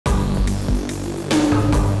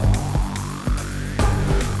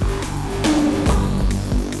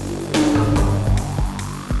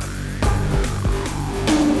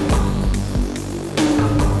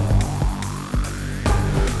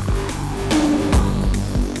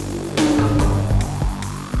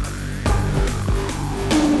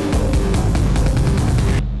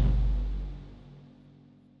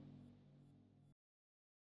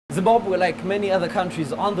Zimbabwe, like many other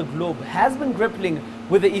countries on the globe, has been grappling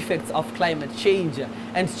with the effects of climate change.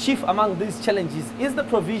 And chief among these challenges is the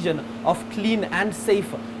provision of clean and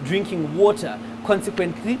safe drinking water.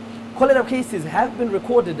 Consequently, cholera cases have been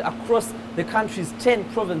recorded across the country's 10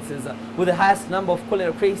 provinces, with the highest number of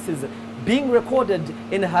cholera cases being recorded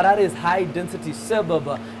in Harare's high-density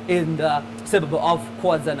suburb in the suburb of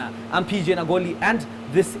Kwazana. I'm PJ Nagoli, and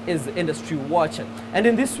this is Industry Watch. And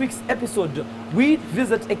in this week's episode, we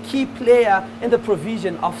visit a key player in the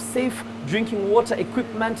provision of safe drinking water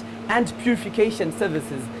equipment and purification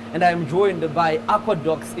services. And I am joined by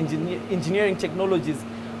AquaDoc's engineering technologies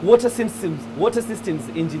water systems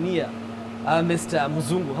engineer, Mr.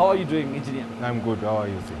 Muzungu. How are you doing, engineer? I'm good. How are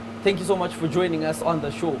you, sir? Thank you so much for joining us on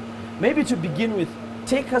the show. Maybe to begin with,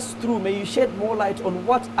 take us through, may you shed more light on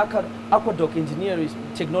what AquaDoc engineering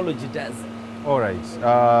technology does? All right.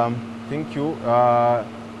 Thank you.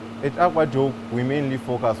 At AquaDoc, we mainly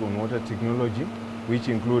focus on water technology, which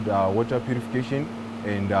include water purification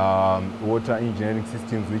and water engineering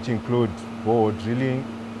systems, which include bore drilling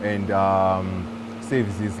and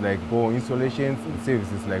services like bore installations, and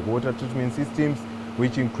services like water treatment systems,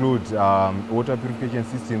 which include water purification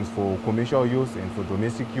systems for commercial use and for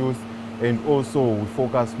domestic use. And also we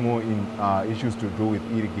focus more in issues to do with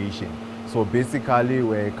irrigation. So basically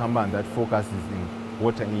we're a company that focuses in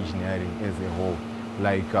water engineering as a whole.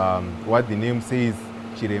 Like what the name says,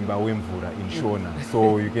 Chiremba Wemvura in Shona.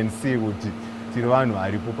 So you can see what tiri vanhu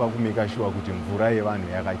varipo pakumeka sure kuti mvura yevanhu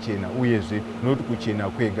yakachena uyezve not kuchena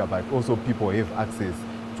kwega but also people have access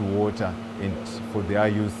to water and for their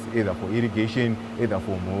use, either for irrigation, either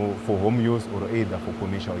for home use, or either for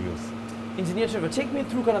commercial use. Engineer Trevor, take me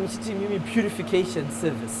through purification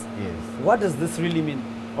service. Yes. What does this really mean?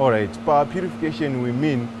 All right. By purification, we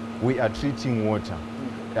mean we are treating water.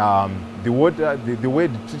 The word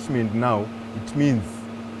treatment now, it means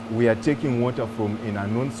we are taking water from an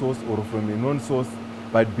unknown source or from a known source,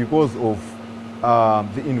 but because of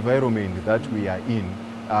the environment that we are in,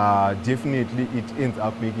 definitely it ends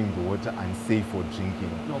up making the water unsafe for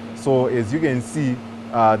drinking. Okay. So as you can see,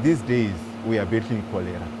 these days we are battling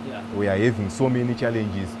cholera. Yeah. We are having so many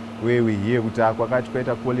challenges where we hear cholera.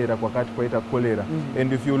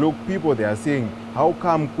 And if you look, people, they are saying, how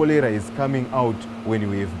come cholera is coming out when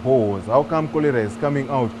we have bores? How come cholera is coming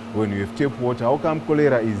out when we have tap water? How come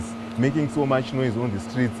cholera is making so much noise on the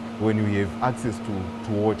streets when we have access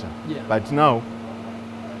to water? Yeah. But now,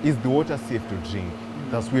 is the water safe to drink?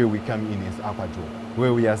 That's where we come in as AquaDoc,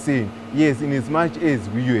 where we are saying, yes, in as much as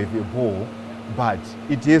you have a bore, but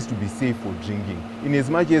it has to be safe for drinking. In as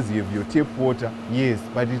much as you have your tap water, yes,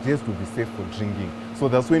 but it has to be safe for drinking. So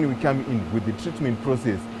that's when we come in with the treatment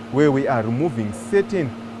process, where we are removing certain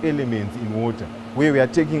elements in water, where we are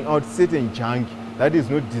taking out certain junk that is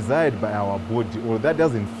not desired by our body or that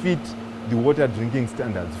doesn't fit the water drinking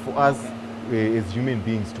standards for us as human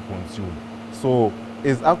beings to consume. So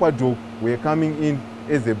as AquaDoc, we are coming in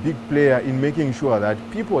as a big player in making sure that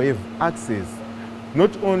people have access not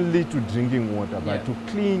only to drinking water, but to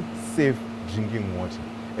clean, safe drinking water.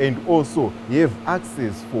 And also, you have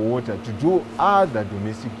access for water to do other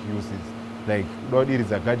domestic uses. Like, Lord, it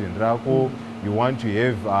is a garden rako, you want to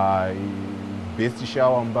have best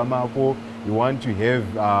shower mbamako, you want to have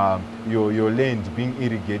your land being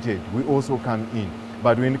irrigated. We also come in.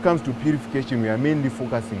 But when it comes to purification, we are mainly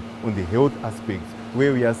focusing on the health aspects,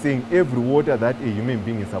 where we are saying every water that a human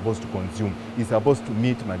being is supposed to consume is supposed to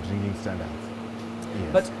meet my drinking standards.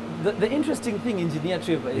 Yes. But the interesting thing, Engineer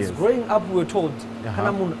Trevor, is growing up we were told,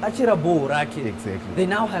 exactly. They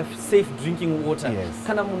now have safe drinking water. Yes.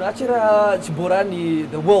 The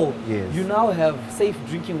well, yes. You now have safe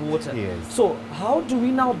drinking water. Yes. So how do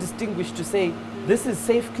we now distinguish to say this is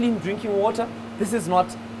safe, clean drinking water, this is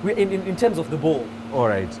not, in terms of the bowl? All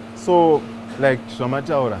right. So, like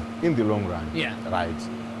Shamataura, in the long run, right,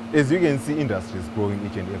 as you can see, industry is growing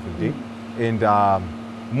each and every day, and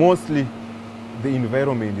mostly the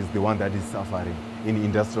environment is the one that is suffering in the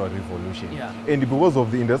industrial revolution. Yeah. And because of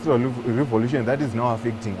the industrial revolution, that is now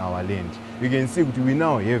affecting our land. You can see that we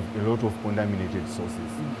now have a lot of contaminated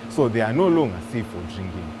sources. So they are no longer safe for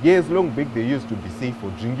drinking. Yes, long back they used to be safe for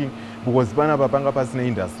drinking because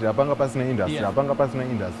industry.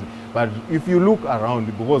 But if you look around,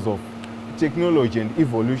 because of technology and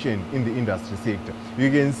evolution in the industry sector, you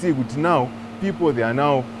can see that now people, they are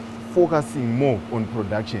now focusing more on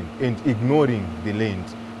production and ignoring the land.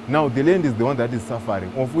 Now the land is the one that is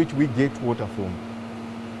suffering, of which we get water from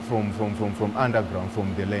underground,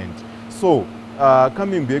 from the land. So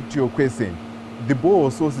coming back to your question, the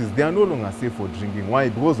bore sources, they are no longer safe for drinking. Why?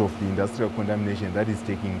 Because of the industrial contamination that is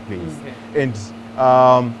taking place. And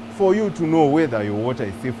For you to know whether your water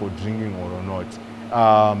is safe for drinking or not,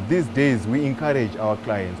 these days we encourage our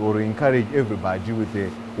clients, or encourage everybody with a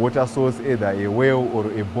water source, either a well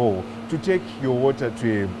or a bowl, to take your water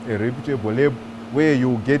to a reputable lab where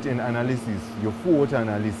you get an analysis, your full water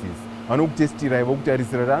analysis. Vanokutestira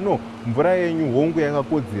vakutarisira no mvura yenyu hongu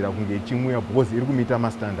yakakodzera kunge ichimwiwa because iri kumita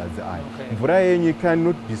mastandards ayo. Mvura yenyu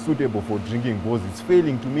cannot be suitable for drinking because it's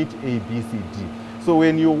failing to meet A, B, C, D. So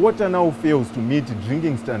when your water now fails to meet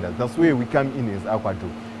drinking standards, that's where we come in as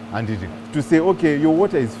AquaDoc. And to say, okay, your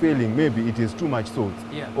water is failing, maybe it is too much salt,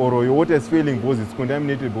 or your water is failing because it's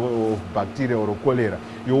contaminated with bacteria or cholera.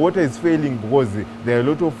 Your water is failing because there are a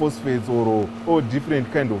lot of phosphates or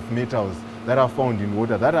different kind of metals that are found in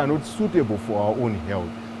water that are not suitable for our own health.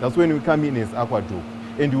 That's when we come in as AquaDoc,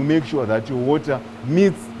 and you make sure that your water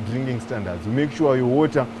meets drinking standards. You make sure your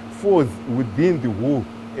water falls within the whole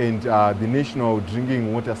and the national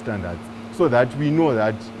drinking water standards, so that we know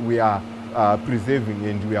that we are preserving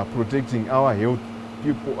and we are protecting our health.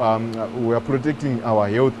 We are protecting our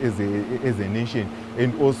health as a nation,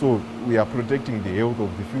 and also we are protecting the health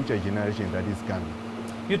of the future generation that is coming.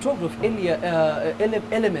 You talked of earlier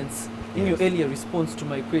elements in your earlier response to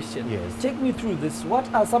my question. Yes. Take me through this. What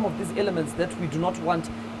are some of these elements that we do not want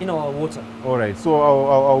in our water? All right, so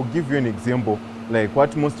I'll give you an example, like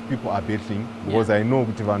what most people are battling, because I know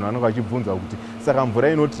kuti vanhu vanenge vachibvunza kuti saka mvura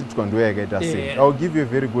inotitwa ndo yakaita sei. I'll give you a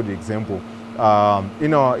very good example.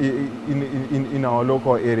 In our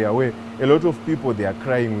local area, where a lot of people, they are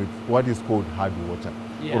crying with what is called hard water,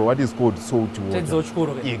 or what is called salt water.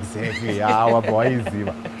 Exactly. Our boys.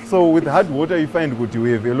 So with hard water, you find that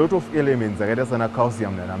we have a lot of elements like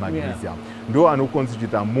calcium and magnesium. Though I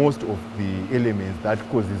constitute most of the elements that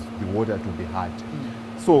causes the water to be hard.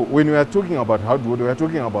 So when we are talking about hard water, we are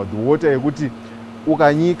talking about the water yekuti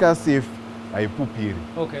ukanyika safe haipupiri.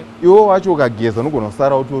 Okay. Iwo wacho ukageza unogona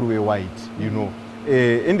kusara utori white, you know.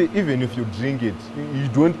 And even if you drink it, you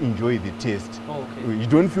don't enjoy the taste. Okay. You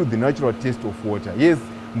don't feel the natural taste of water. Yes,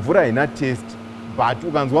 mvura ina taste, but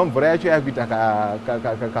ukanzwa mvura yacho yakuita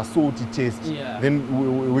ka salty taste, then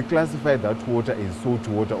we classify that water as salt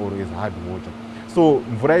water or as hard water. So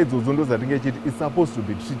mvura idzodzo ndo dzatingechiti it's supposed to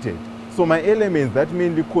be treated. So my elements that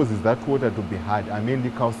mainly causes that water to be hard are mainly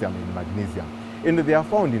calcium and magnesium, and they are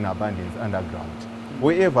found in abundance underground.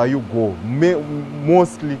 Wherever you go,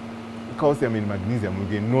 mostly calcium and magnesium, we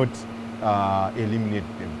cannot eliminate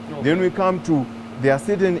them. Okay. Then we come to, there are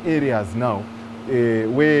certain areas now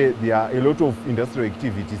where there are a lot of industrial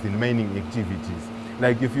activities and mining activities.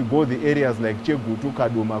 Like if you go the areas like Chegutu,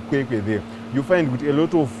 Kadoma, Kwekwe there, you find with a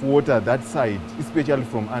lot of water that side, especially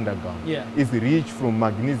from underground, is rich from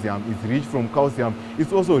magnesium, it's rich from calcium,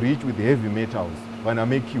 it's also rich with heavy metals, vana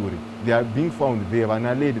mercury. They are being found there,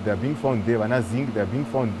 vana lead, they are being found there, vana zinc, they are being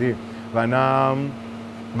found there, vana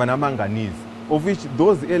manganese, of which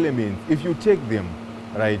those elements, if you take them,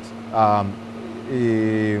 right, on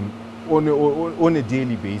a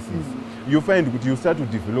daily basis, you find that you start to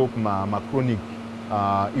develop chronic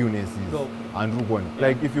illnesses. And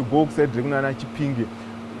like if you go outside,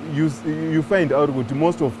 you find out that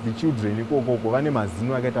most of the children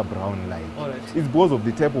get brown light. It's because of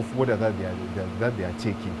the type of water that they are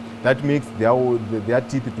taking. That makes their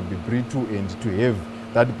teeth to be brittle and to have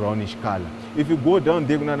that brownish color. If you go down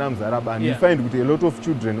there and you find with a lot of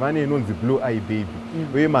children, the blue eye baby,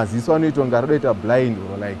 where this one is blind,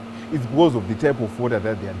 or like, it's because of the type of water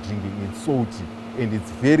that they are drinking. It's salty and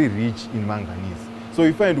it's very rich in manganese. So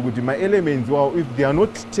you find with my elements, well, if they are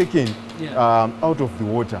not taken out of the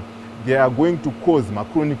water, they are going to cause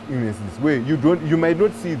chronic illnesses where you might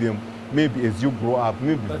not see them maybe as you grow up,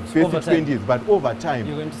 maybe 50, 20 years, but over time,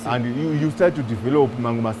 and you start to develop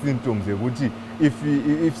symptoms.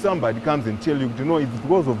 If somebody comes and tells you, it's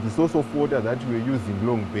because of the source of water that we are using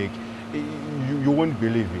long back, you won't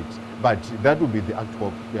believe it. But that will be the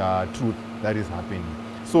actual truth that is happening.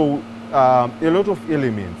 So a lot of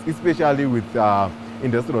elements, especially with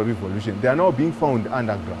Industrial Revolution, they are now being found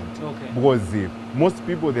underground. Because most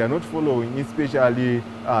people, they are not following, especially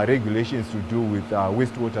regulations to do with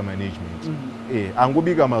wastewater management.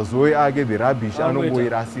 Angubika mazoe age the rubbish,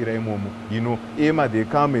 you know, they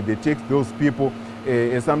come and they take those people.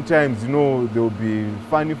 Sometimes, there will be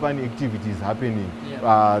funny activities happening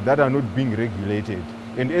that are not being regulated.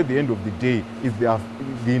 And at the end of the day, it's the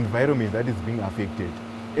environment that is being affected.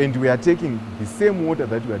 And we are taking the same water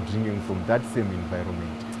that we are drinking from that same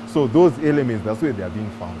environment. So those elements, that's where they are being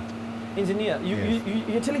found. Engineer,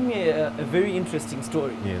 you're telling me a very interesting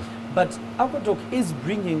story. Yes. But AquaDoc is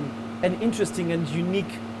bringing an interesting and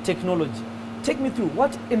unique technology. Take me through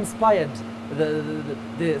what inspired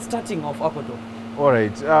the starting of AquaDoc. All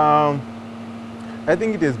right. I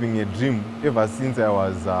think it has been a dream ever since I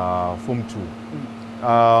was Form 2.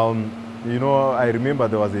 You know, I remember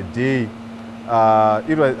there was a day,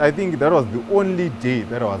 I think that was the only day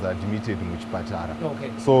that I was admitted in Muchipatara.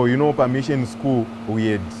 Okay. So, you know, permission school, we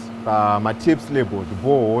had my tapes labeled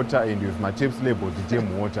bore water and with my tapes labeled the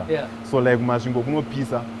gem water. Yeah. So like mashingo kuno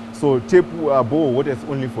pisa. So tape bore water is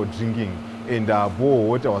only for drinking, and bore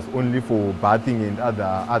water was only for bathing and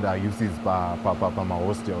other uses pa my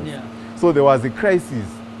hostels. Yeah. So there was a crisis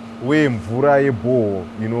where mvura bore,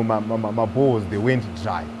 you know, my bores, they went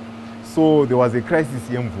dry. So there was a crisis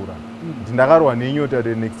in mvura. Ndakarwa nenyota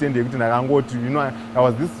the next day, you know, I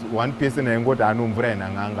was this one person I got I know mvura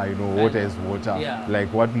inanganga, you know, water is water, yeah,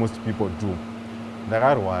 like what most people do.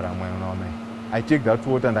 Ndakarwara I take that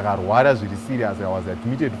water and ndakarwara really serious. I was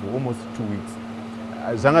admitted for almost 2 weeks.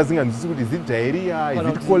 Is it diarrhea? Is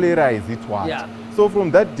it cholera? Is it what? Yeah. So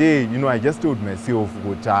from that day, you know, I just told myself,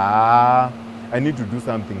 I need to do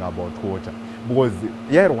something about water. Because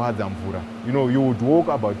here was mvura. You know, you would walk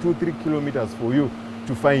about 2-3 kilometers for you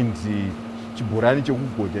to find the chiburani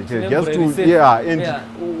chekugoja. Just to, yeah, and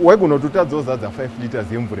we're going to touch those other 5 liters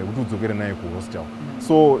mvura to get a hostel.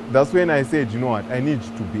 So that's when I said, you know what, I need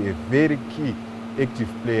to be a very key active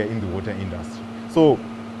player in the water industry. So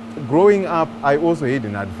growing up, I also had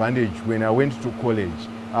an advantage when I went to college.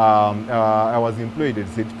 I was employed at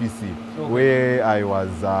ZPC, where I was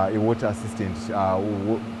a water assistant,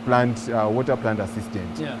 water plant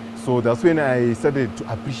assistant. Yeah. So that's when I started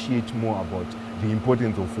to appreciate more about the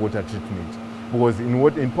importance of water treatment. Because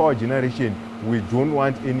in power generation, we don't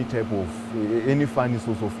want any type of, any funny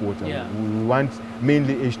source of water. Yeah. We want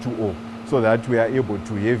mainly H2O, so that we are able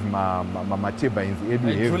to have my turbines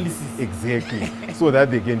exactly, so that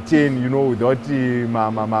they can turn, you know, without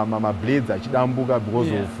my blades achidambuka because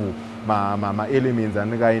of my elements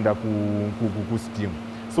and ku steam.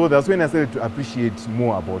 So that's when I started to appreciate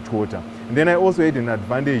more about water. And then I also had an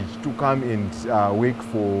advantage to come and work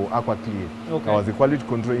for AquaClear. Okay. I was a quality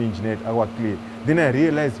control engineer at AquaClear. Then I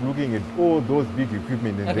realized, looking at all those big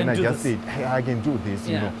equipment, and then I just said, hey, I can do this,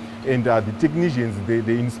 you know. And the technicians,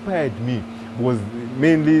 they inspired me, because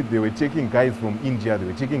mainly they were taking guys from India, they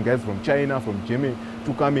were taking guys from China, from Germany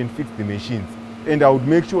to come and fix the machines. And I would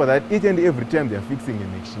make sure that each and every time they're fixing a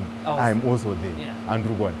machine, I'm also there. Yeah.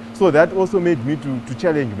 So that also made me to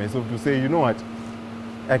challenge myself to say, you know what,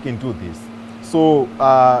 I can do this. So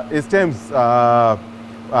as times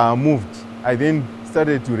moved, I then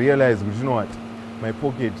started to realize, you know what, my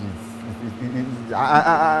pocket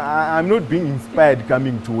I'm not being inspired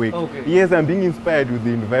coming to work. Okay. Yes, I'm being inspired with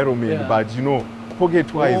the environment, but you know,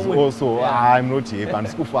 pocket-wise also, I'm not here.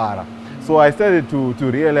 So I started to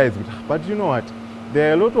realize, but you know what,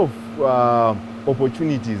 there are a lot of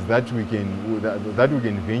opportunities that we can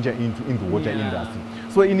venture into in the water industry.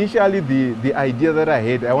 So initially, the idea that I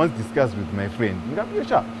had, I once discussed with my friend.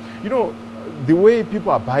 You know, the way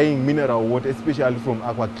people are buying mineral water, especially from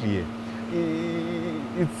AquaClear,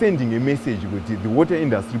 it's sending a message with the water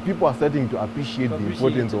industry. People are starting to appreciate the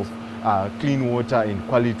importance of clean water and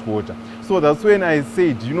quality water. So that's when I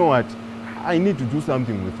said, you know what, I need to do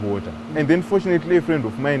something with water. And then fortunately a friend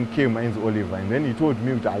of mine came, Heinz Oliver, and then he told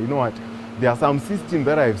me, you know what, there are some systems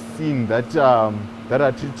that I've seen that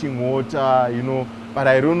are treating water, you know, but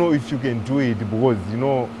I don't know if you can do it because, you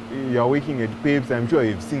know, you're working at PAPES, I'm sure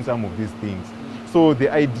you've seen some of these things. So the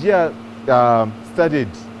idea started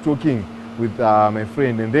talking with my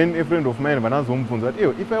friend, and then a friend of mine, said,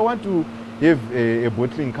 if I want to have a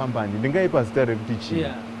bottling company,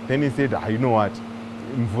 then he said, you know what,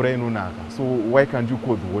 so why can't you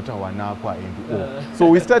call the water Wanapa and So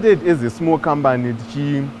we started as a small company,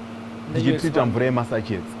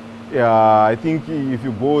 I think if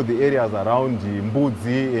you go the areas around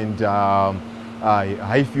Mbudzi and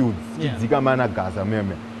High Fields,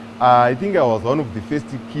 I think I was one of the first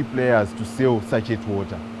key players to sell sachet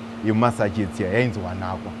water. So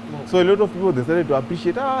a lot of people, they started to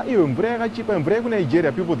appreciate,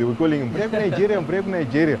 Nigeria, people, they were calling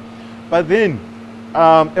Nigeria. But then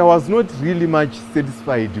I was not really much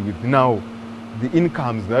satisfied with now the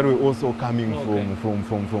incomes that were also coming from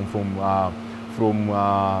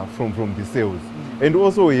the sales. And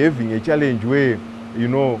also having a challenge where, you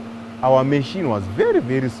know, our machine was very,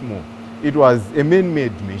 very small. It was a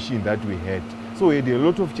man-made machine that we had. So we had a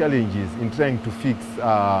lot of challenges in trying to fix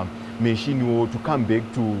machine or to come back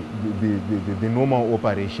to the normal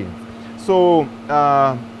operations. So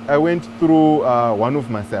I went through one of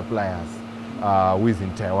my suppliers who is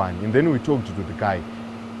in Taiwan, and then we talked to the guy.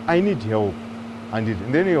 I need help, and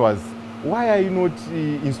then he was, why are you not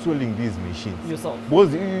installing these machines? Yourself.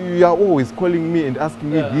 Because you are always calling me and asking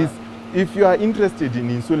me this. if you are interested in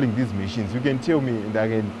installing these machines, you can tell me and I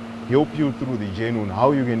can help you through the journey on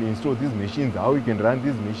how you can install these machines, how you can run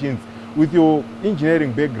these machines. With your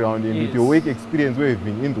engineering background and with your work experience where you've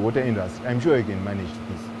been in the water industry, I'm sure you can manage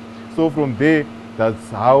this. So from there, that's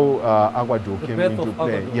how AquaDoc came into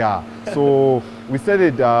play. AquaDoc. Yeah. So we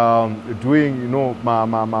started doing, you know,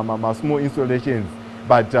 my small installations,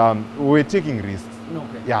 but we were taking risks.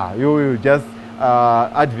 Okay. Yeah, you just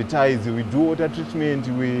advertise, we do water treatment,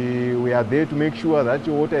 we are there to make sure that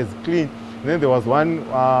your water is clean. And then there was one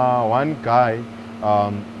guy,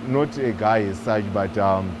 not a guy as such, but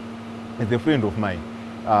as a friend of mine.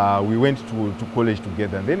 We went to college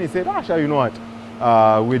together, and then he said, Asha, you know what,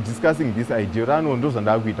 we're discussing this idea,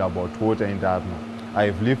 about water, and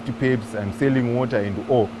I've left pipes, I'm selling water and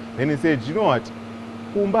all. Then he said, you know what,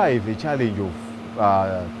 Kumba, I have a challenge of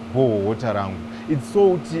water rangu. It's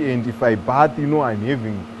salty, and if I bath, you know, I'm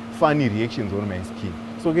having funny reactions on my skin.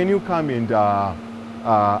 So can you come and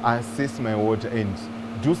assess my water and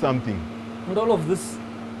do something? With all of this,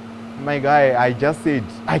 my guy, I just said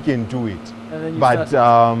I can do it. And then you but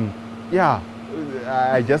started. yeah,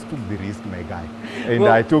 I just took the risk, my guy. And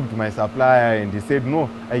Well, I talked to my supplier, and he said, no,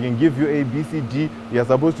 I can give you A, B, C, D. You're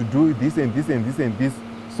supposed to do this and this and this and this.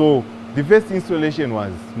 So the first installation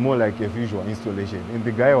was more like a visual installation. And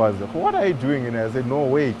the guy was like, what are you doing? And I said, no,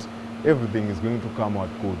 wait, everything is going to come out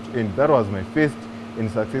good. And that was my first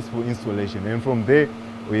and successful installation. And from there,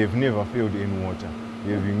 we have never failed in water.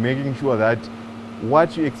 We have been making sure that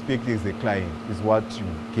what you expect as a client is what you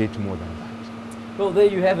get more than that. Well, there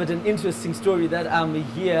you have it, an interesting story that I'm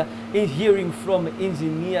hearing from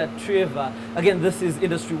Engineer Trevor. Again, this is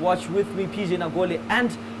Industry Watch with me, PJ Nagole,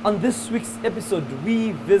 and on this week's episode,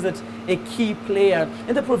 we visit a key player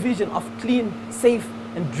in the provision of clean, safe,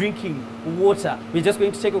 and drinking water. We're just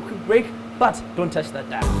going to take a quick break, but don't touch that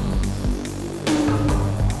dial.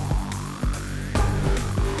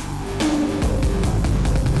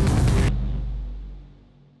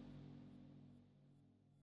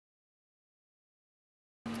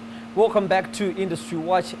 Welcome back to Industry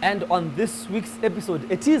Watch, and on this week's episode,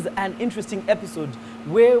 it is an interesting episode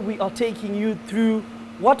where we are taking you through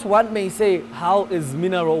what one may say, how is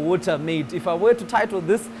mineral water made? If I were to title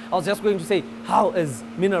this, I was just going to say, how is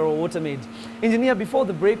mineral water made? Engineer, before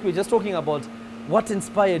the break, we were just talking about what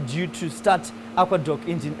inspired you to start AquaDoc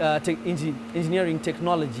Engineering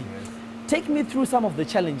Technology. Yes. Take me through some of the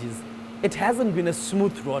challenges. It hasn't been a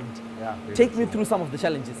smooth road. Yeah, Take me through some of the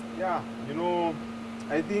challenges. Yeah, you know,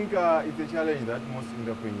 I think it's a challenge that most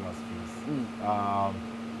entrepreneurs face.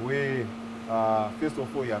 Where, first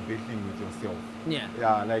of all, you are battling with yourself. Yeah.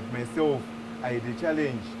 Yeah, like myself, I had a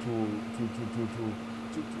challenge to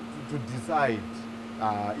decide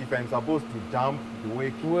if I'm supposed to dump the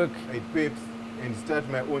work at PEPS and start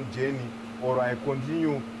my own journey, or I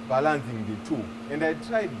continue balancing the two. And I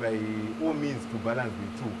tried by all means to balance the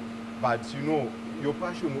two. But you know, your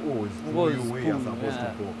passion always pull you where you're supposed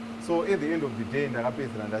to go. So at the end of the day, and I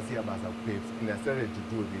started to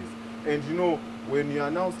do this. And you know, when you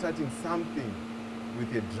are now starting something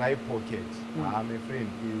with a dry pocket, my friend,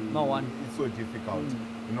 it's so difficult.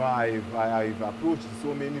 You know, I've approached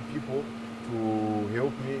so many people to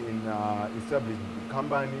help me in establishing the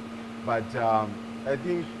company, but I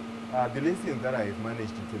think the lessons that I've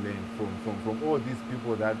managed to learn from all these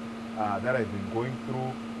people that I've been going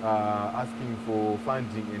through, asking for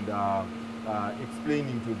funding and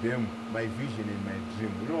explaining to them my vision and my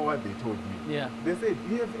dream. You know what they told me? Yeah. They said,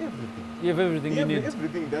 you have everything. You have everything you need.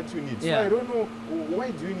 Everything that you need. Yeah. So I don't know,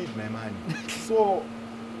 why do you need my money? So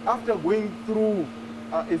after going through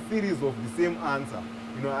a series of the same answer,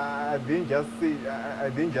 you know, I then just sit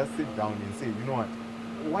down and say, you know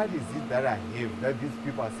what is it that I have that these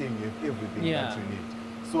people are saying you have everything that you need?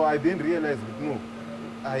 So I then realized that no,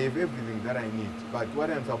 I have everything that I need, but what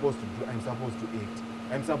I'm supposed to do, I'm supposed to act.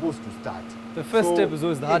 I'm supposed to start. The first step is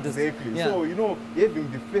always the hardest. Exactly. Yeah. So, you know,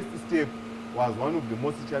 having the first step was one of the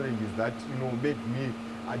most challenges that, you know, made me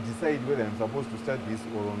decide whether I'm supposed to start this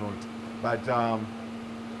or not. But,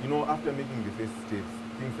 you know, after making the first steps,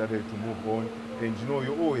 things started to move on. And, you know,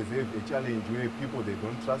 you always have a challenge where people, they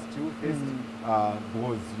don't trust you first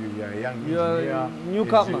because you are a young engineer. You're a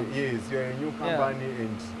newcomer. Yes, you're a new company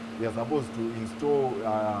and you're supposed to install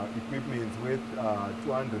equipment worth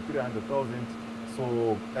 200,000, 300,000.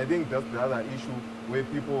 So I think that's the other issue where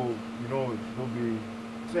people, you know, they'll be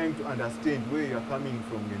trying to understand where you're coming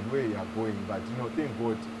from and where you're going. But, you know, thank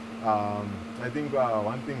God, I think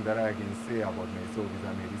one thing that I can say about myself is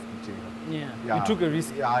I'm a risk taker. Yeah. You took a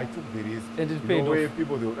risk. Yeah, I took the risk. And it paid off. Where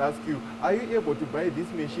people, they would ask you, are you able to buy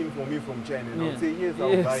this machine for me from China? And I'll say, yes,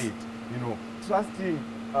 I'll buy it. You know, trusting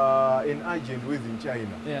an agent who is in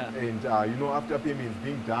China. Yeah. And you know, after payments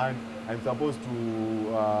being done, I'm supposed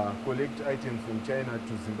to collect items from China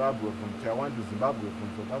to Zimbabwe, from Taiwan to Zimbabwe, from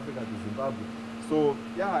South Africa to Zimbabwe. So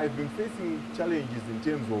yeah, I've been facing challenges in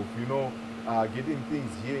terms of, you know, getting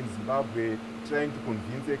things here in Zimbabwe, trying to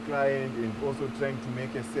convince a client and also trying to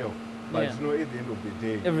make a sale. But Yeah. you know, at the end of the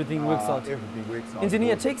day, Everything works out. Everything works out.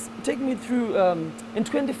 Engineer, Good. take me through, in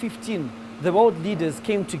 2015, the world leaders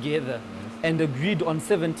came together and agreed on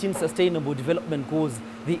 17 sustainable development goals,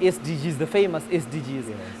 the SDGs, the famous SDGs.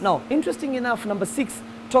 Yes. Now, interesting enough, number 6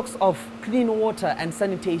 talks of clean water and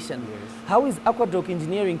sanitation. Yes. How is AquaDoc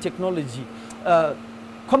engineering technology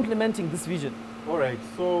complementing this vision? All right,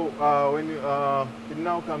 so when it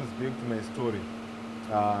now comes back to my story,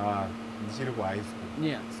 High School.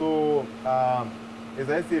 Yeah. So as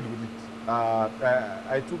I said with it,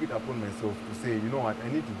 I took it upon myself to say, you know what, I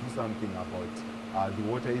need to do something about the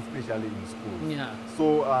water, especially in schools. Yeah.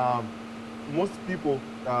 So most people,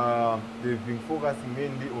 they've been focusing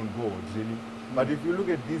mainly on bore drilling. But if you look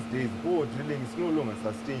at these days, bore drilling is no longer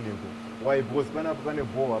sustainable. Why? Because pane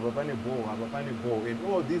bore, and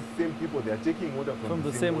all these same people, they are taking water from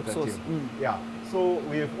the same water source. table. Yeah. So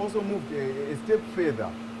we have also moved a step further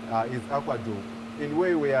is AquaDoc, in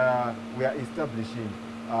where we are establishing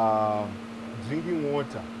drinking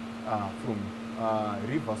water from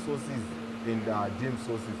river sources and dam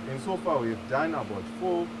sources. And so far we have done about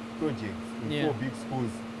 4 projects in 4 big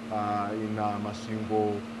schools in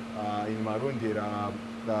Mashingo, in Marondera.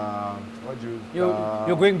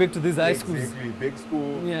 You're going back to these high schools. Exactly, big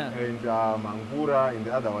school, Yeah. and Mangura, and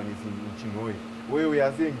the other one is in Chinhoyi, where we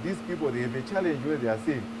are saying these people, they have a challenge where they are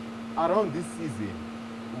saying around this season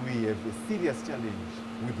we have a serious challenge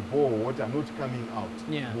with bore water not coming out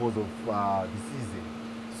because of the season.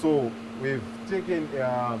 So we've taken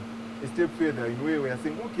a step further in where we are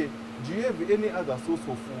saying, okay, do you have any other source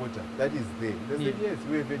of water that is there? They say, yes,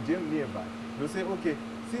 we have a dam nearby. They'll say, okay,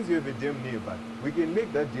 since you have a dam nearby, we can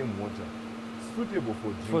make that dam water suitable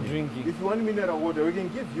for drinking. If you want mineral water, we can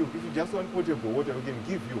give you. If you just want potable water, we can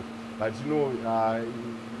give you. But you know,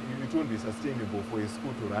 it won't be sustainable for a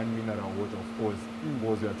school to run mineral water, of course,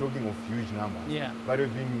 because we are talking of huge numbers. Yeah. But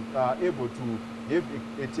we've been able to have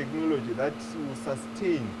a technology that will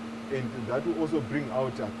sustain and that will also bring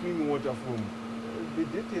out clean water from the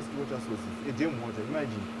dirtiest water sources, a dam water.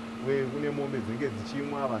 Imagine where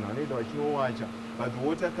but the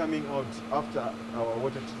water coming out after our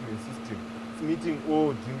water treatment system is meeting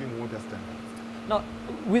all drinking water standards. Now,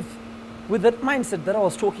 with that mindset that I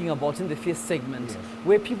was talking about in the first segment,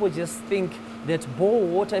 where people just think that bore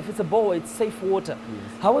water, if it's a bore, it's safe water.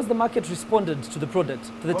 Yes. How has the market responded to the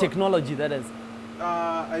product, to the technology that is?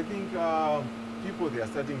 I think people, they are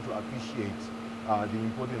starting to appreciate the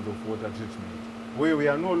importance of water treatment, where we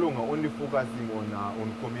are no longer only focusing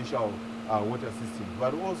on commercial water systems,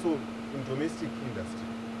 but also in domestic industry,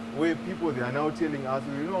 where people, they are now telling us,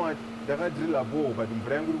 you know what, drill a bore, but you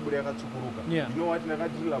know what,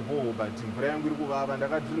 drill a bore, but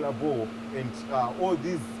drill a bore, and all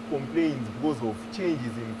these complaints because of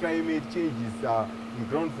changes in climate, changes in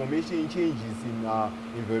ground formation, changes in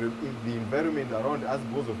the environment around us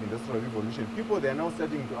because of industrial revolution. People, they are now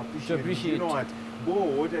starting to appreciate. You know what, bore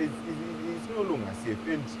water is no longer safe,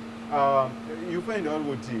 and you find out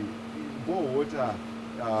what bore water,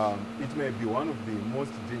 it may be one of the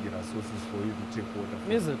most dangerous sources for you to take water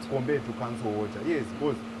from. Is it? Compared to council water. Yes,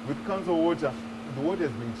 because with council water, the water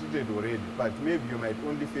has been treated already, but maybe you might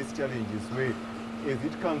only face challenges where, as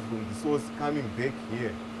it comes from the source coming back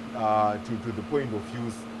here to the point of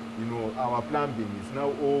use, you know, our plumbing is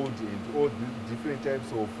now old, and all the different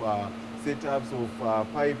types of setups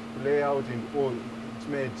of pipe layout and all, it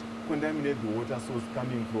might contaminate the water source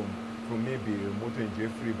coming from maybe Moto and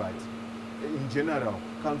Jeffrey, but in general,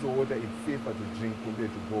 council water is safer to drink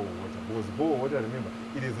compared to bore water. Because bore water, remember,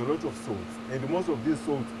 it is a lot of salts, and most of these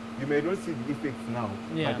salts, you may not see the effects now,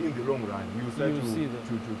 but in the long run, you start to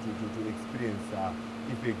experience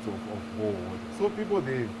effects of bore water. So people,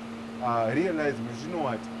 they realize, you know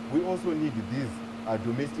what, we also need these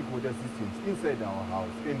domestic water systems inside our house.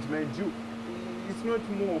 And mind you, it's not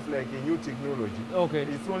more of like a new technology. Okay.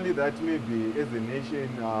 It's only that maybe as a nation,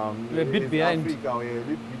 we're a bit behind. Africa, we're a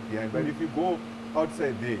little bit behind. But if you go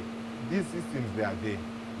outside there, these systems, they are there.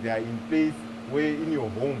 They are in place where in your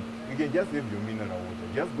home, you can just have your mineral water.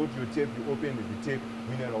 Just go to your tap, you open the tap,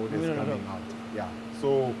 mineral water is coming out. Yeah.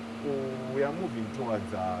 So we are moving towards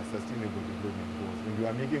sustainable development goals, and we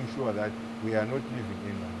are making sure that we are not leaving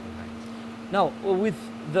anyone behind. Now, with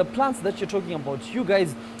the plants that you're talking about, you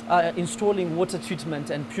guys are installing water treatment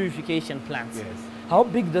and purification plants. Yes. How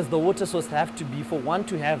big does the water source have to be for one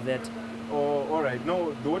to have that Oh, all right.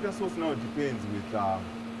 Now, the water source now depends with the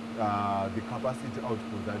capacity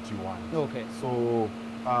output that you want. Okay. So,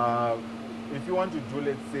 if you want to do,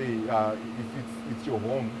 let's say, if it's your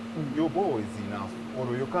home, your bore is enough.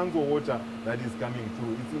 Or your Kango water that is coming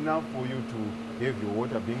through, it's enough for you to have your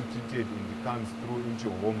water being treated and it comes through into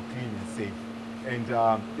your home clean and safe. And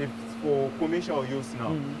if it's for commercial use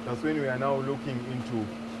now, that's when we are now looking into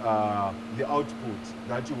the output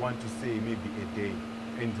that you want to say maybe a day.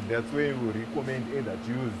 And that's where we recommend either to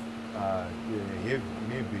use have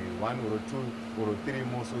maybe 1 or 2 or 3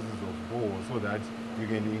 more sources of bore so that you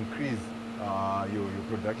can increase your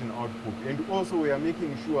production output. And also we are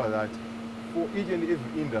making sure that for each and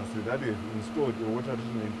every industry that we have installed a water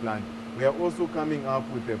treatment plant, we are also coming up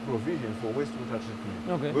with a provision for wastewater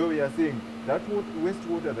treatment. Where we are saying that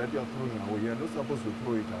wastewater that you are throwing away, you are not supposed to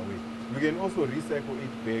throw it away. You can also recycle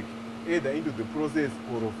it back either into the process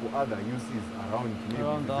or for other uses around maybe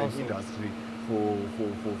the industry for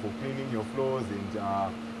cleaning your floors and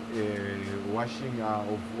washing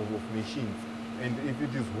of machines. And if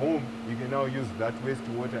it is home, you can now use that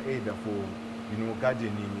wastewater either for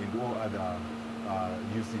gardening and all other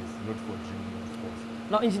uses, not for drinking, of course.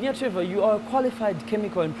 Now, Engineer Trevor, you are a qualified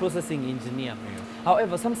chemical and processing engineer. Yes.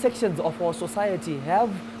 However, some sections of our society have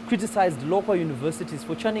criticized local universities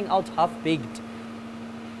for churning out half-baked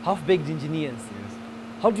engineers. Yes.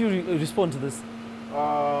 How do you respond to this?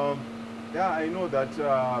 Yeah, I know that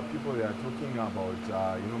people are talking about,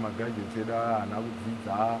 my graduates said,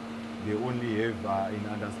 they only have an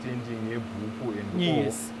understanding of buku and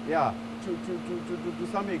yes. all. Yeah, to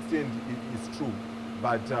some extent it is true.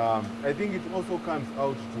 But I think it also comes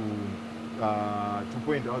out to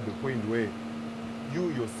point out the point where you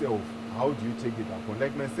yourself, how do you take it upon?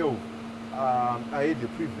 Like myself, I had the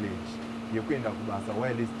privilege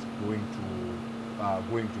while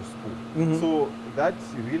going to school. So that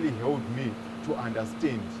really helped me to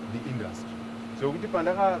understand the industry. So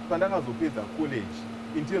Pandaka college,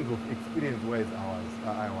 in terms of experience-wise,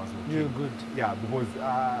 I was okay. You're good. Yeah, because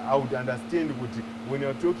I would understand when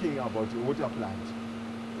you're talking about a water plant.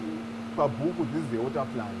 For Buku, this is the water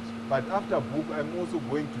plant. But after Buku, I'm also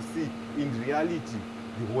going to see in reality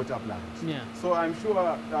the water plant. Yeah. So I'm sure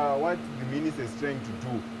what the minister is trying to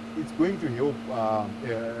do, it's going to help a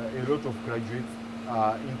lot of graduates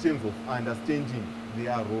in terms of understanding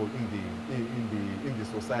their role in the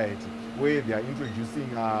society, where they are introducing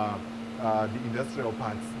the industrial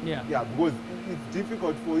parts. Yeah. Yeah, because it's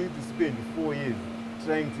difficult for you to spend 4 years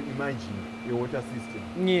trying to imagine a water system.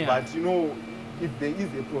 Yeah. But if there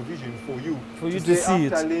is a provision for you to see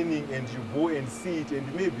after learning and you go and see it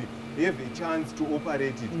and maybe have a chance to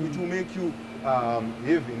operate it, it will make you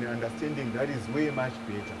have an understanding that is way much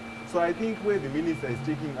better. So I think where the minister is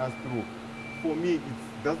taking us through, for me,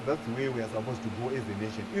 that's the way we are supposed to go as a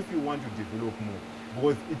nation if you want to develop more,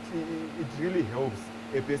 because it really helps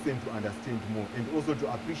a person to understand more and also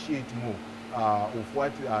to appreciate more of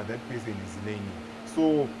what that person is learning.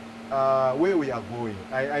 So where we are going,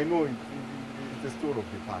 I know it's a story of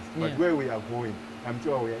the past, but where we are going, I'm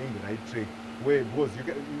sure we are in the right track. Because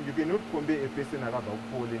you cannot compare a person around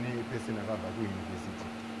Poly and a person around university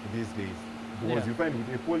these days. Because you find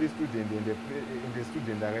with a poly student and the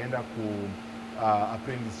student that end up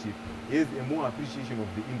apprenticeship, is a more appreciation of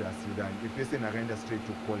the industry than a person that end straight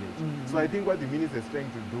to college. So I think what the minister is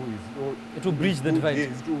trying to do is to bridge the divide.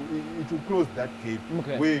 Yes, to close that gap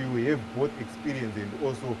where you have both experience and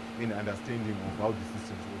also an understanding of how the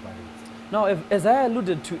system operates. Now, as I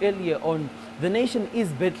alluded to earlier on, the nation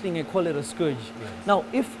is battling a cholera scourge. Yes. Now,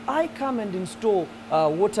 if I come and install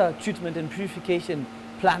water treatment and purification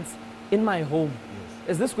plants in my home,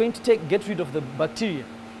 is this going to get rid of the bacteria?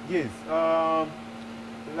 Yes.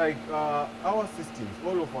 Like our systems,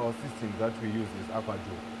 all of our systems that we use is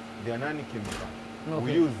AquaDoc. They are non-chemical.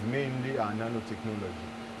 We use mainly nanotechnology.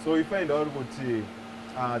 So we find out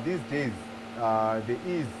that these days there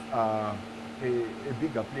is a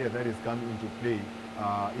bigger player that is coming into play,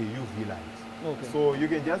 a UV light. So you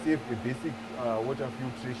can just have a basic water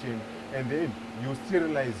filtration and then you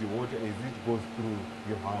sterilize your water as it goes through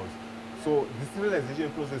your house. So the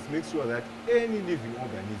sterilization process makes sure that any living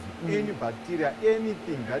organism, any bacteria,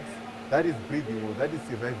 anything that is breathing or that is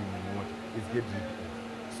surviving in water is get rid of.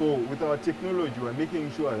 So with our technology, we are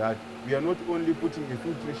making sure that we are not only putting a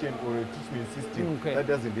filtration or a treatment system that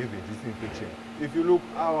doesn't have a disinfection. If you look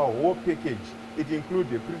at our whole package, it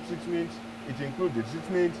includes the pre-treatment, it includes the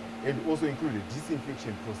treatment, and also includes the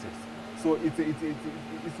disinfection process. So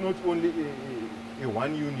it's not only a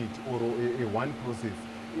one unit or a one process.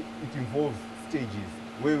 It involves stages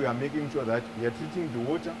where we are making sure that we are treating the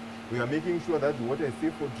water, We are making sure that the water is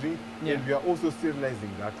safe for drink, and we are also sterilizing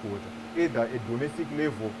that water, either at domestic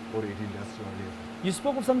level or at industrial level. You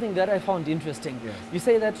spoke of something that I found interesting. Yes. You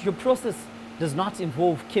say that your process does not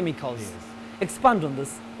involve chemicals. Yes. Expand on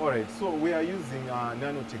this. All right, so we are using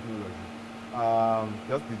nanotechnology.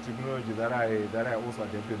 That's the technology that I also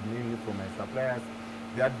adapted mainly from my suppliers.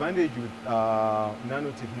 The advantage with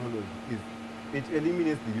nanotechnology is it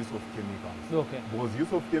eliminates the use of chemicals. Okay. Because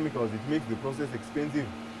use of chemicals, it makes the process expensive,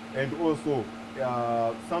 and also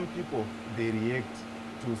some people, they react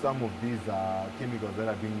to some of these chemicals that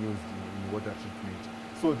are being used in water treatment.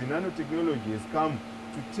 So the nanotechnology has come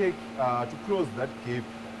to take to close that gap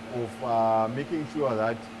of making sure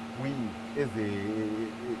that we, as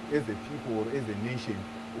a people or as a nation,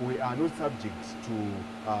 we are not subject to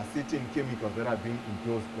certain chemicals that are being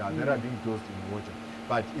imposed in water,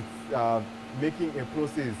 but it's making a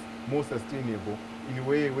process more sustainable in a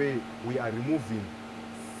way where we are removing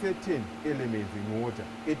certain elements in water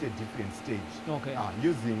at a different stage. Okay.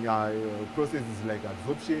 Using processes like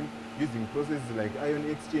adsorption, using processes like ion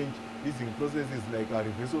exchange, using processes like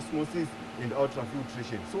reverse osmosis and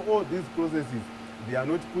ultrafiltration. So all these processes, they are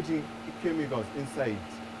not putting chemicals inside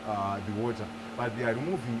the water, but they are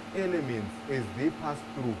removing elements as they pass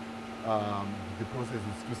through the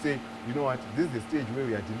processes to say, you know what, this is the stage where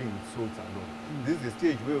we are dealing with salts alone. This is the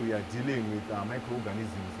stage where we are dealing with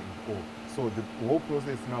microorganisms and all. So the whole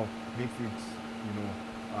process now makes it, you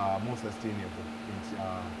know, more sustainable and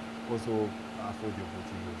also affordable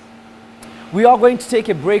to use. We are going to take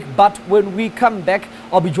a break, but when we come back,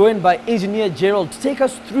 I'll be joined by Engineer Gerald to take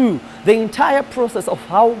us through the entire process of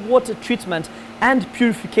how water treatment and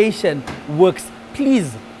purification works.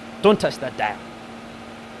 Please don't touch that dial.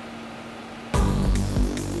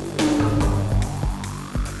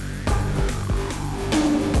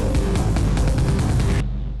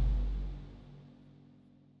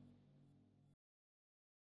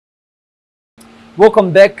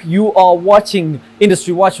 Welcome back. You are watching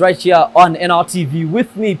Industry Watch right here on NRTV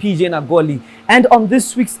with me, PJ Nagoli. And on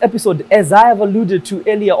this week's episode, as I have alluded to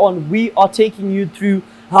earlier on, we are taking you through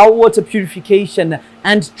how water purification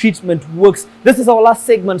and treatment works. This is our last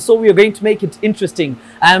segment, so we are going to make it interesting.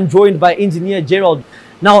 I am joined by Engineer Gerald.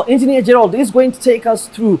 Now, Engineer Gerald is going to take us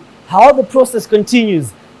through how the process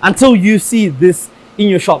continues until you see this in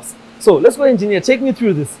your shops. So let's go, Engineer, take me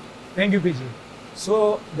through this. Thank you, PJ.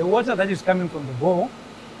 So the water that is coming from the bore,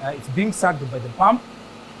 it's being sucked by the pump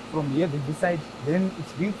from here, this side. Then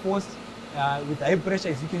it's being forced with high pressure,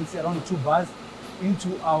 as you can see, around 2 bars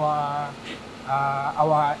into our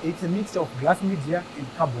it's a mixture of glass media and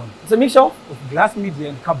carbon. It's a mixture of glass media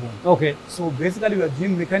and carbon. Okay. So basically we are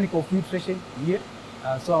doing mechanical filtration here.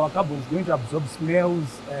 So our carbon is going to absorb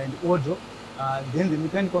smells and odor. Then the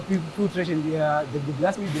mechanical filtration, the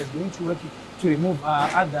glass media is going to work to remove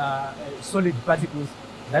other solid particles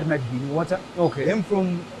that might be in water. Okay. Then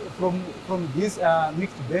from this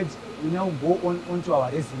mixed bed, we now go onto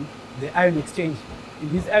our resin, the ion exchange.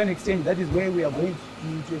 In this ion exchange, that is where we are going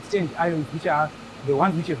to exchange ions, which are the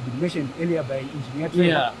ones which have been mentioned earlier by Engineer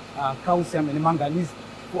Trevor, calcium and manganese,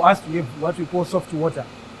 for us to have what we call soft water.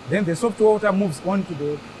 Then the soft water moves on to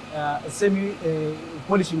the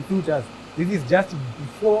semi-polishing filters. This is just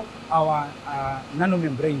before our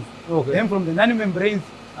nanomembranes. Okay. Then from the nanomembranes,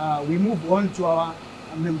 we move on to our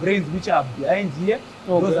membranes, which are behind here.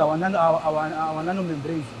 Okay. Those are our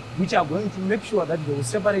nanomembranes, which are going to make sure that they will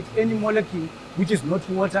separate any molecule which is not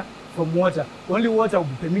water from water. Only water will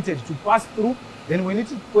be permitted to pass through. Then when it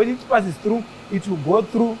passes through, it will go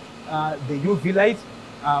through the UV light,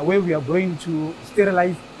 where we are going to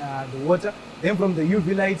sterilize the water. Then from the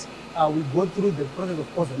UV light, we go through the process of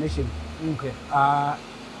ozonation. Okay.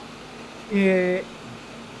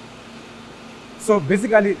 So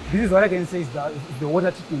basically, this is what I can say is the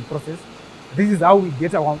water treatment process. This is how we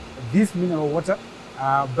get this mineral water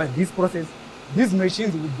by this process. These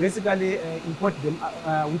machines we basically import them,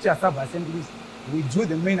 which are sub-assemblies. We do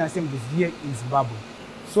the main assemblies here in Zimbabwe.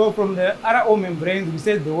 So from the RO membranes, we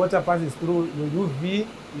said the water passes through the UV,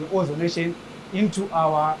 the ozonation, into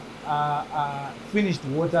our finished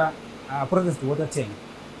water, processed water tank.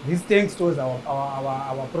 This tank stores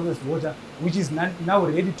our processed water, which is now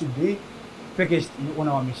ready to be packaged on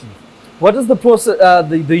our machines. What is the process,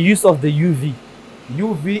 the use of the UV?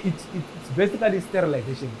 UV, it's basically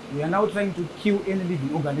sterilization. We are now trying to kill any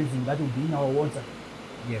living organism that will be in our water.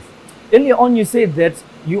 Yes. Earlier on, you said that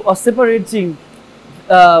you are separating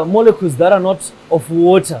molecules that are not of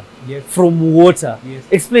water from water. Yes.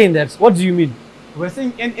 Explain that. What do you mean? We're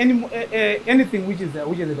saying anything which is a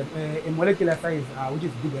molecular size which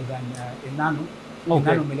is bigger than a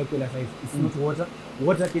nanomolecular size. It's not water.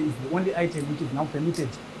 Water is the only item which is now permitted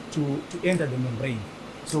to enter the membrane.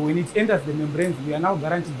 So when it enters the membranes, we are now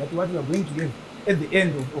guaranteed that what we are going to get at the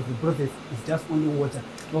end of the process is just only water.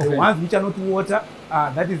 Okay. The ones which are not water,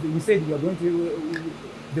 that is, we said we are going to,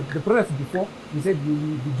 the process before, we said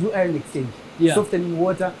we do ion exchange, softening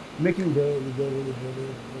water, making the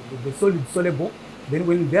solid soluble. Then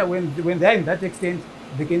when they are in that extent,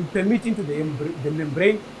 they can permit into the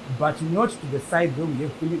membrane, but not to the side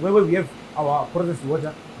where we have our processed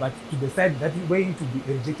water, but to the side that way it will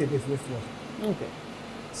be rejected as wastewater. Okay.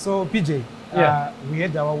 So PJ, we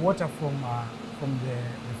had our water from the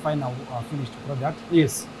final finished product.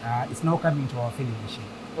 Yes. It's now coming to our filling machine.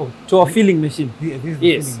 Oh, to our filling machine. This is the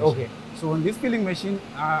Yes. filling machine. Okay. So on this filling machine,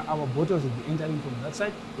 our bottles will be entering from that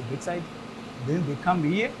side, the back side. Then they come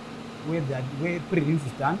here, where pre-rinse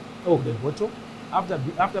is done. Okay. The bottle.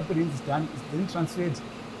 After pre-rinse is done, it's then transferred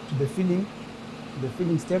to the filling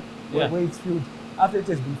step where it's filled. After it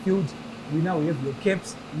has been filled, we now have your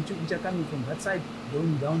caps which are coming from that side,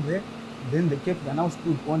 going down there. Then the caps are now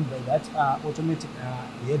screwed on by that automatic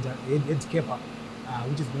head capper,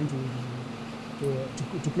 which is going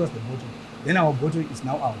to close the bottle. Then our bottle is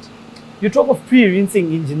now out. You talk of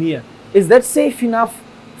pre-rinsing, engineer. Is that safe enough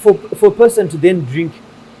for a person to then drink?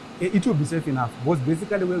 It will be safe enough, because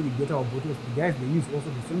basically where we get our bottles, the guys, they use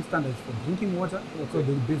also the same standards for drinking water. Okay. So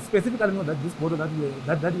they specifically know that this bottle that we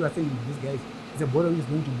are selling to these guys is a bottle which is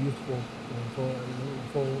going to be used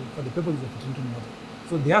for the purposes of drinking water.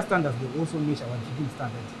 So their standards, they also match our drinking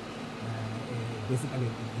standards, basically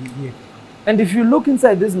here. And if you look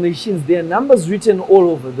inside these machines, there are numbers written all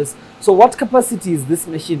over this. So what capacity is this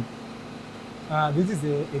machine? This is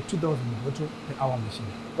a 2,000 bottle per hour machine.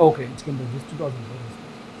 Okay. It can produce 2,000 bottles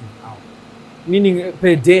per hour. Meaning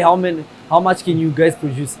per day, how much can you guys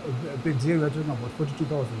produce? Per day, we are talking about 42,000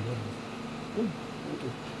 bottles. Okay.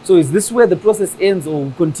 So is this where the process ends or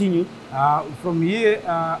will continue? From here,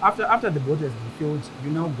 after the bottle has been filled,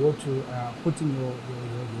 you now go to put in your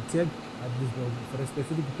tag, for a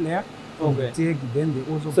specific player. Okay. The tag, then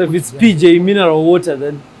they also. So if it's PJ mineral water,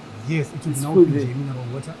 then yes, it will now PJ mineral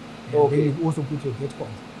water. And okay. then you also put your dead code.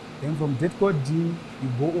 Then from dead code, you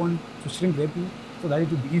go on to shrink wrapping, so that it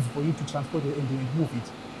will be easy for you to transport it and move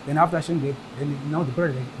it. Then after shrink wrap, then now the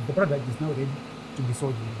product is now ready to be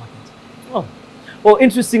sold in the market. Oh. Well,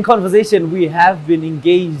 interesting conversation. We have been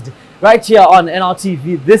engaged right here on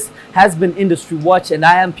NRTV. This has been Industry Watch, and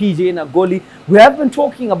I am PJ Nagoli. We have been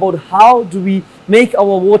talking about how do we make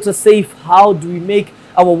our water safe, how do we make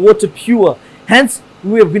our water pure. Hence,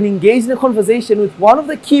 we have been engaged in a conversation with one of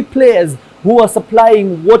the key players who are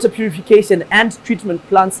supplying water purification and treatment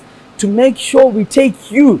plants to make sure we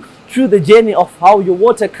take you through the journey of how your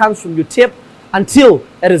water comes from your tap until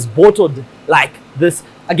it is bottled like this.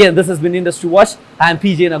 Again, this has been Industry Watch. I am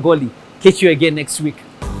PJ Nagoli. Catch you again next week.